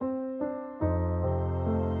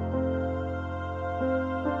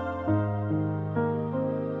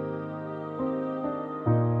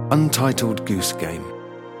Untitled Goose Game.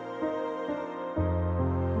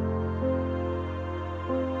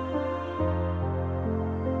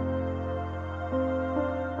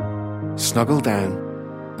 Snuggle down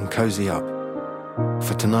and cozy up,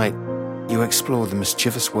 for tonight you explore the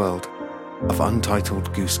mischievous world of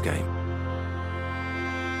Untitled Goose Game.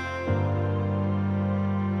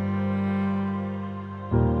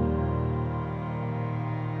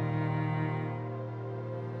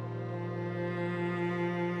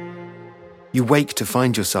 You wake to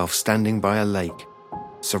find yourself standing by a lake,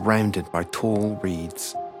 surrounded by tall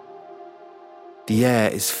reeds. The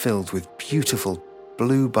air is filled with beautiful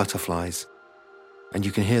blue butterflies, and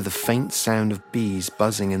you can hear the faint sound of bees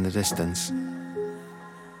buzzing in the distance.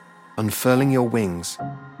 Unfurling your wings,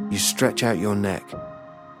 you stretch out your neck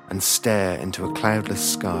and stare into a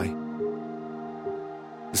cloudless sky.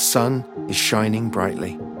 The sun is shining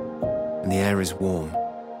brightly, and the air is warm.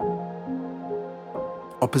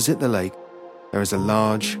 Opposite the lake, there is a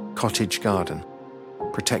large cottage garden,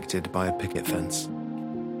 protected by a picket fence.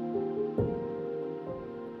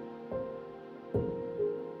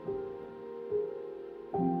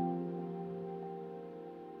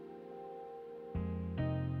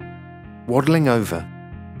 Waddling over,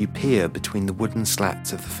 you peer between the wooden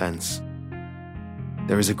slats of the fence.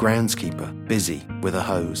 There is a groundskeeper busy with a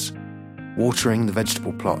hose, watering the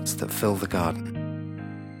vegetable plots that fill the garden.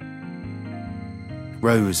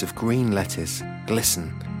 Rows of green lettuce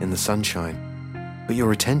glisten in the sunshine, but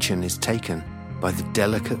your attention is taken by the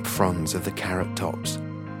delicate fronds of the carrot tops,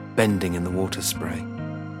 bending in the water spray.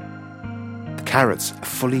 The carrots are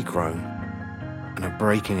fully grown and are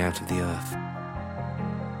breaking out of the earth.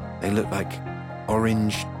 They look like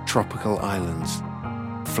orange tropical islands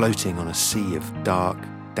floating on a sea of dark,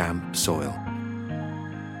 damp soil.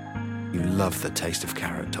 You love the taste of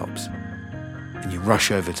carrot tops, and you rush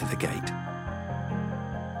over to the gate.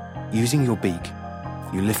 Using your beak,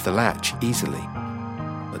 you lift the latch easily,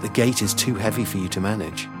 but the gate is too heavy for you to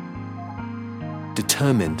manage.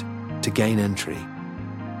 Determined to gain entry,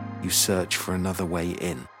 you search for another way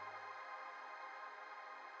in.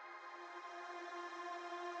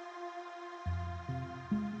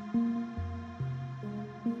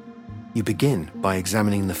 You begin by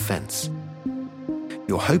examining the fence.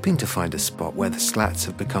 You're hoping to find a spot where the slats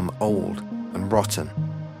have become old and rotten,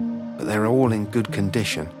 but they're all in good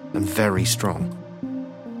condition and very strong.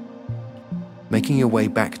 Making your way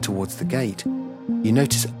back towards the gate, you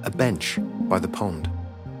notice a bench by the pond.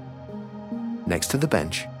 Next to the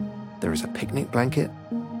bench, there is a picnic blanket,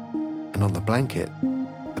 and on the blanket,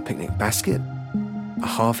 a picnic basket, a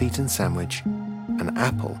half-eaten sandwich, an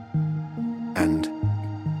apple, and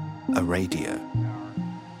a radio.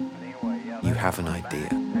 You have an idea.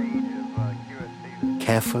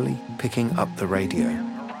 Carefully picking up the radio,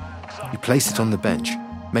 you place it on the bench,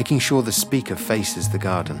 making sure the speaker faces the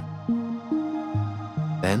garden.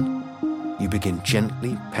 Then, you begin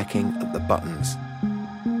gently pecking at the buttons.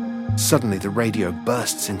 Suddenly, the radio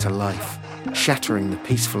bursts into life, shattering the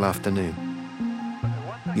peaceful afternoon.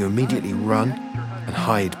 You immediately run and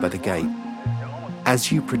hide by the gate. As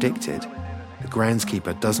you predicted, the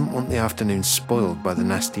groundskeeper doesn't want the afternoon spoiled by the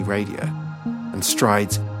nasty radio, and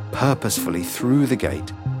strides purposefully through the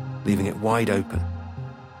gate, leaving it wide open.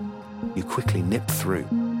 You quickly nip through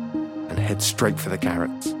and head straight for the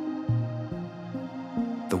carrots.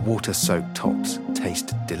 The water-soaked tops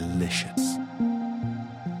taste delicious.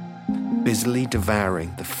 Busily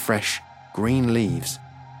devouring the fresh, green leaves,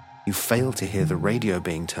 you fail to hear the radio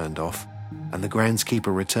being turned off and the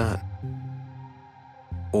groundskeeper return.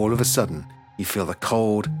 All of a sudden, you feel the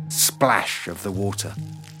cold splash of the water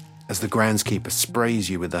as the groundskeeper sprays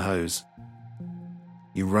you with the hose.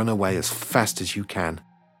 You run away as fast as you can,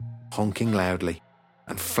 honking loudly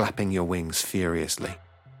and flapping your wings furiously.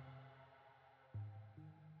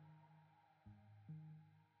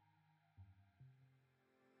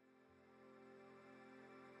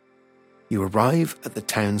 You arrive at the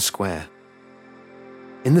town square.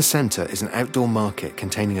 In the centre is an outdoor market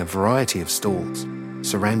containing a variety of stalls,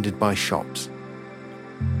 surrounded by shops.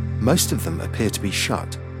 Most of them appear to be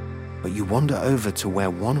shut, but you wander over to where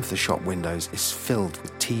one of the shop windows is filled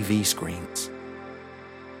with TV screens.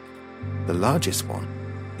 The largest one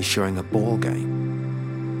is showing a ball game.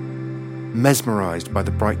 Mesmerized by the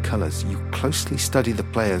bright colors, you closely study the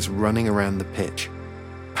players running around the pitch,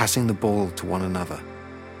 passing the ball to one another.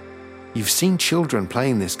 You've seen children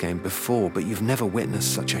playing this game before, but you've never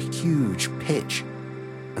witnessed such a huge pitch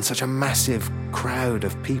and such a massive crowd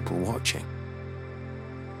of people watching.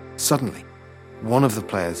 Suddenly, one of the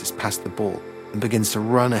players has passed the ball and begins to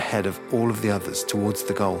run ahead of all of the others towards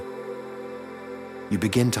the goal. You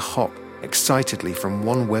begin to hop excitedly from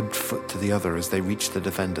one webbed foot to the other as they reach the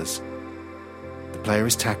defenders. The player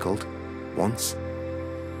is tackled once,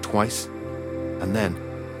 twice, and then,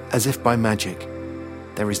 as if by magic,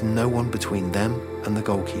 there is no one between them and the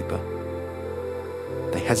goalkeeper.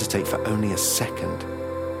 They hesitate for only a second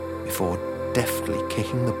before deftly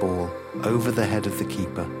kicking the ball over the head of the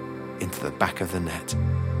keeper into the back of the net.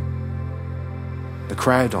 The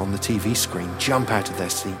crowd on the TV screen jump out of their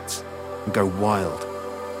seats and go wild.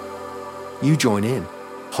 You join in,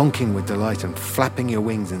 honking with delight and flapping your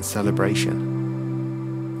wings in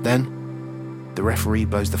celebration. Then, the referee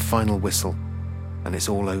blows the final whistle, and it's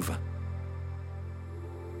all over.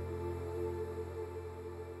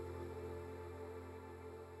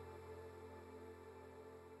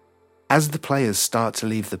 As the players start to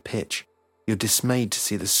leave the pitch, you're dismayed to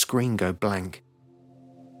see the screen go blank.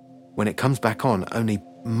 When it comes back on only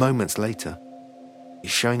moments later,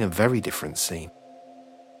 it's showing a very different scene.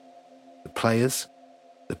 The players,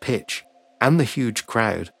 the pitch, and the huge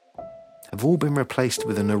crowd have all been replaced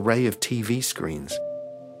with an array of TV screens,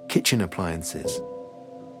 kitchen appliances,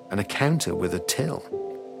 and a counter with a till.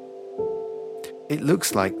 It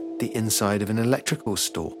looks like the inside of an electrical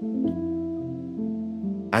store.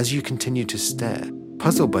 As you continue to stare,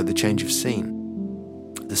 puzzled by the change of scene,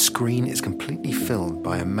 the screen is completely filled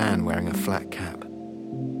by a man wearing a flat cap.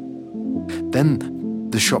 Then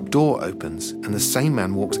the shop door opens and the same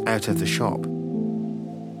man walks out of the shop.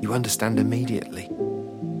 You understand immediately.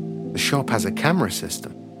 The shop has a camera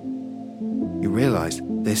system. You realize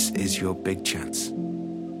this is your big chance.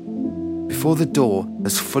 Before the door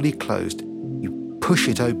has fully closed, you push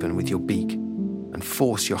it open with your beak and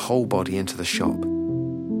force your whole body into the shop.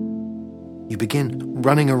 You begin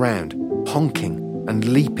running around, honking and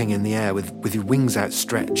leaping in the air with your wings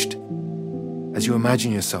outstretched. As you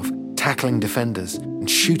imagine yourself tackling defenders and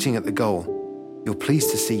shooting at the goal, you're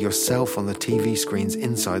pleased to see yourself on the TV screens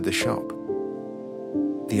inside the shop.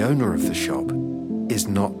 The owner of the shop is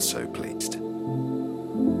not so pleased.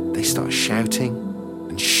 They start shouting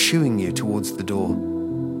and shooing you towards the door.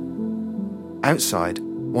 Outside,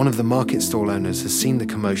 one of the market stall owners has seen the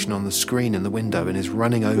commotion on the screen in the window and is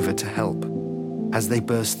running over to help. As they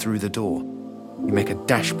burst through the door, you make a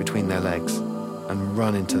dash between their legs and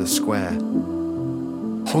run into the square,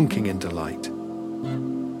 honking in delight.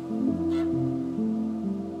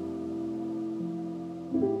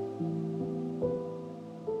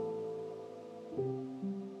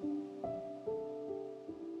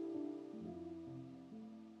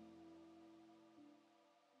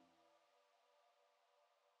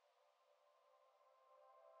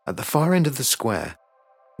 At the far end of the square,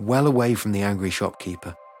 well away from the angry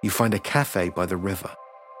shopkeeper, you find a cafe by the river.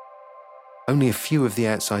 Only a few of the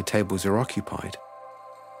outside tables are occupied,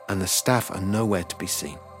 and the staff are nowhere to be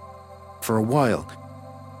seen. For a while,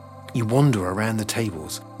 you wander around the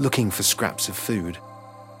tables, looking for scraps of food.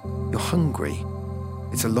 You're hungry.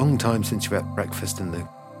 It's a long time since you ate breakfast in the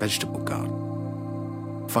vegetable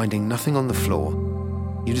garden. Finding nothing on the floor,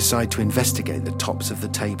 you decide to investigate the tops of the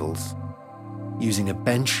tables. Using a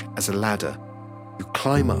bench as a ladder, you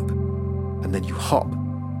climb up, and then you hop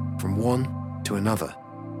from one to another,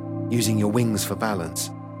 using your wings for balance.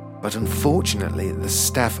 But unfortunately, the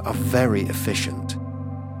staff are very efficient,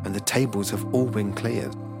 and the tables have all been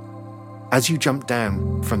cleared. As you jump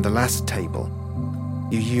down from the last table,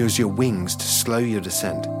 you use your wings to slow your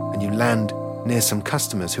descent, and you land near some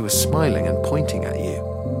customers who are smiling and pointing at you.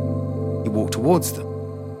 You walk towards them,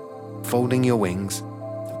 folding your wings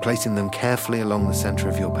and placing them carefully along the center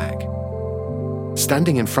of your back.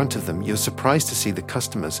 Standing in front of them, you're surprised to see the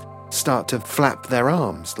customers start to flap their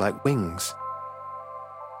arms like wings.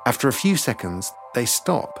 After a few seconds, they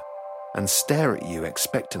stop and stare at you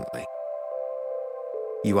expectantly.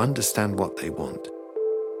 You understand what they want,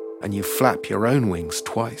 and you flap your own wings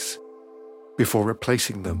twice before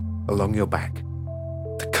replacing them along your back.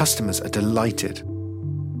 The customers are delighted.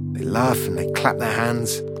 They laugh and they clap their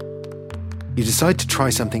hands. You decide to try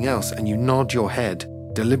something else, and you nod your head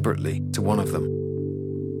deliberately to one of them.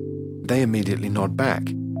 They immediately nod back.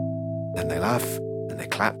 Then they laugh and they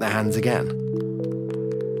clap their hands again.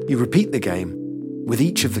 You repeat the game with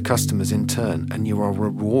each of the customers in turn, and you are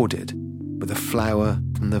rewarded with a flower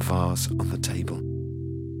from the vase on the table.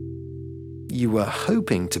 You were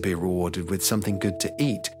hoping to be rewarded with something good to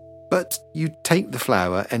eat, but you take the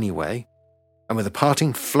flower anyway, and with a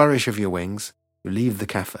parting flourish of your wings, you leave the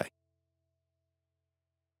cafe.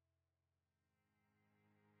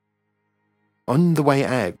 On the way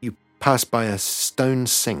out, you pass by a stone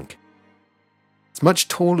sink. It's much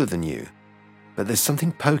taller than you, but there's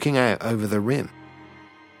something poking out over the rim.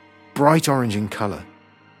 Bright orange in colour,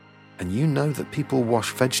 and you know that people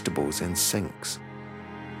wash vegetables in sinks.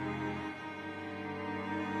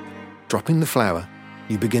 Dropping the flour,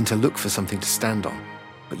 you begin to look for something to stand on,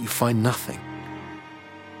 but you find nothing.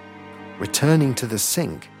 Returning to the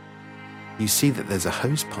sink, you see that there's a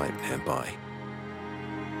hose pipe nearby.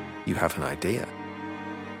 You have an idea.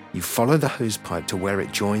 You follow the hose pipe to where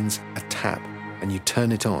it joins a tap and you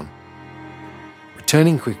turn it on.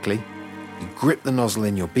 Returning quickly, you grip the nozzle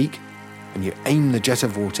in your beak and you aim the jet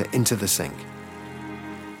of water into the sink.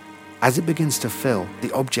 As it begins to fill,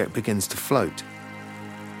 the object begins to float.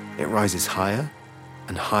 It rises higher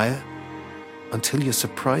and higher until you're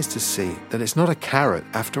surprised to see that it's not a carrot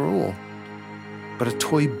after all, but a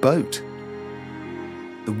toy boat.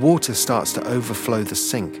 The water starts to overflow the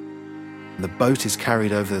sink, and the boat is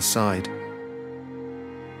carried over the side.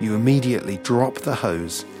 You immediately drop the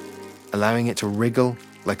hose, allowing it to wriggle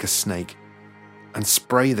like a snake, and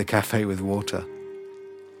spray the cafe with water.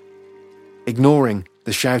 Ignoring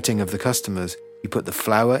the shouting of the customers, you put the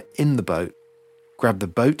flour in the boat, grab the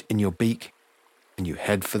boat in your beak, and you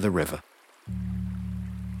head for the river.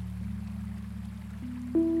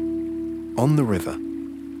 On the river,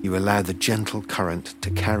 you allow the gentle current to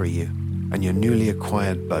carry you and your newly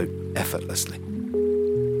acquired boat effortlessly.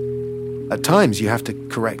 At times you have to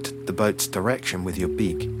correct the boat's direction with your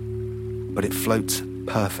beak, but it floats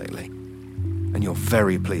perfectly, and you're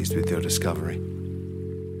very pleased with your discovery.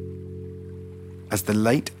 As the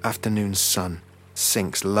late afternoon sun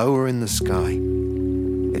sinks lower in the sky,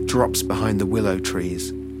 it drops behind the willow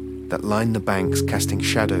trees that line the banks, casting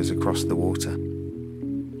shadows across the water.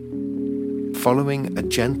 Following a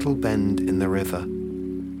gentle bend in the river,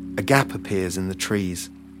 a gap appears in the trees,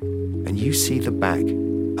 and you see the back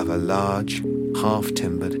of a large,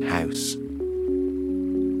 half-timbered house.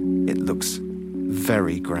 It looks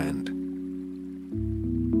very grand.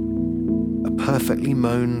 A perfectly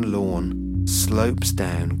mown lawn slopes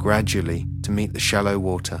down gradually to meet the shallow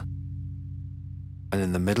water, and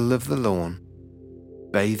in the middle of the lawn,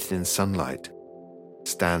 bathed in sunlight,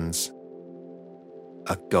 stands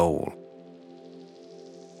a goal.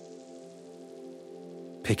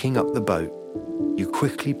 Picking up the boat, you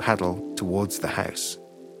quickly paddle towards the house.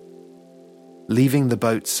 Leaving the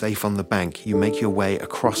boat safe on the bank, you make your way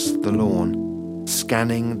across the lawn,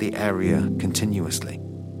 scanning the area continuously.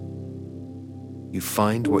 You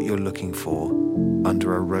find what you're looking for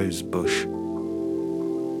under a rose bush.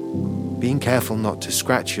 Being careful not to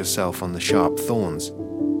scratch yourself on the sharp thorns,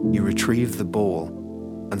 you retrieve the ball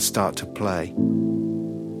and start to play.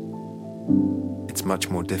 It's much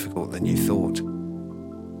more difficult than you thought.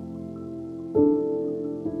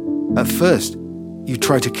 At first, you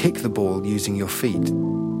try to kick the ball using your feet,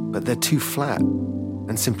 but they're too flat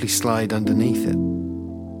and simply slide underneath it.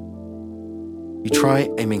 You try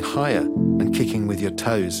aiming higher and kicking with your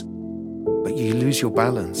toes, but you lose your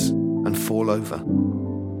balance and fall over.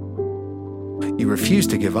 You refuse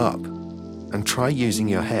to give up and try using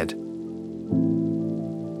your head.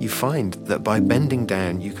 You find that by bending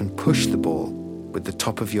down, you can push the ball with the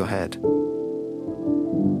top of your head.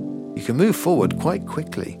 You can move forward quite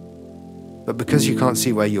quickly, but because you can't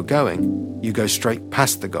see where you're going, you go straight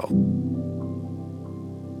past the goal.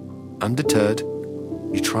 Undeterred,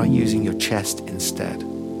 you try using your chest instead.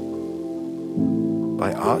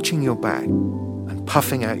 By arching your back and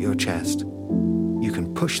puffing out your chest, you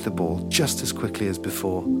can push the ball just as quickly as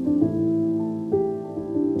before.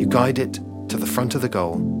 You guide it to the front of the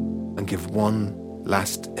goal and give one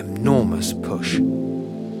last enormous push.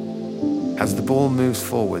 As the ball moves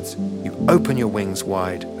forwards, you open your wings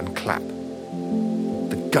wide and clap.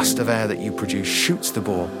 The gust of air that you produce shoots the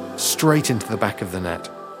ball straight into the back of the net.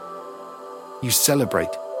 You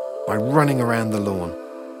celebrate by running around the lawn,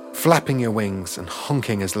 flapping your wings and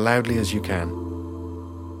honking as loudly as you can.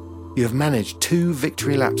 You have managed 2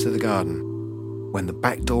 victory laps of the garden when the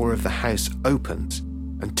back door of the house opens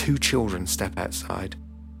and 2 children step outside.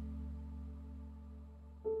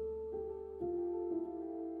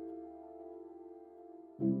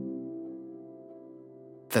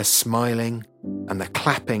 They're smiling and they're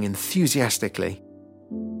clapping enthusiastically.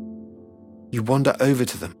 You wander over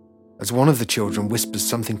to them as one of the children whispers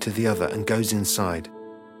something to the other and goes inside.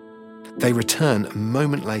 They return a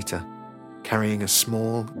moment later, carrying a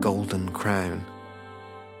small golden crown.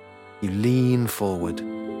 You lean forward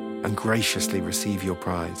and graciously receive your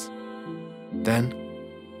prize. Then,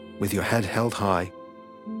 with your head held high,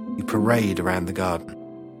 you parade around the garden.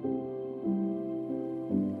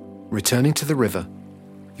 Returning to the river,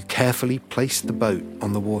 you carefully place the boat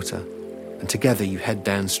on the water, and together you head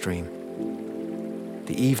downstream.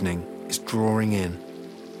 The evening is drawing in,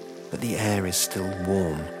 but the air is still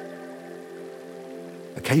warm.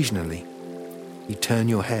 Occasionally, you turn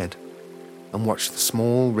your head and watch the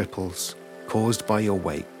small ripples caused by your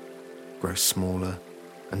weight grow smaller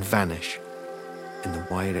and vanish in the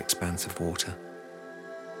wide expanse of water.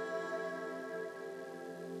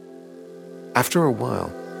 After a while,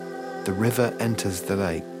 the river enters the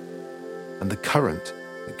lake, and the current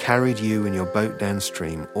that carried you and your boat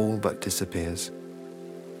downstream all but disappears.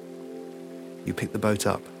 You pick the boat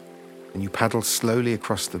up, and you paddle slowly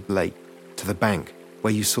across the lake to the bank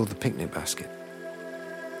where you saw the picnic basket.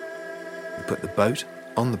 You put the boat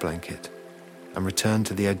on the blanket and return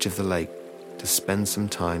to the edge of the lake to spend some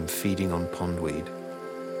time feeding on pondweed.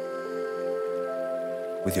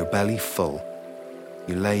 With your belly full,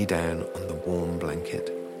 you lay down on the warm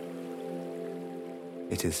blanket.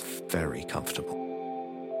 It is very comfortable.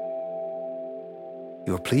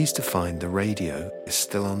 You are pleased to find the radio is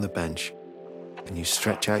still on the bench, and you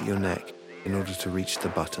stretch out your neck in order to reach the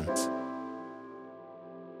buttons.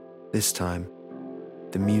 This time,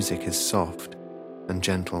 the music is soft and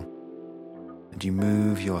gentle, and you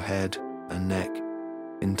move your head and neck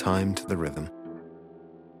in time to the rhythm.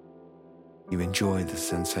 You enjoy the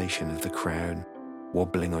sensation of the crown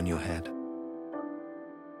wobbling on your head.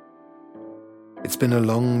 It's been a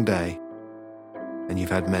long day, and you've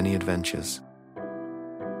had many adventures,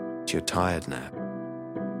 but you're tired now.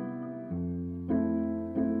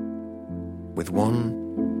 With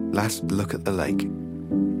one last look at the lake,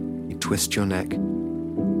 you twist your neck,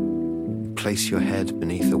 place your head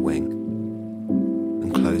beneath a wing,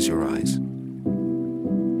 and close your eyes.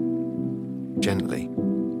 Gently,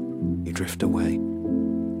 you drift away,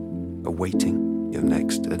 awaiting your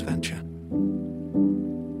next adventure.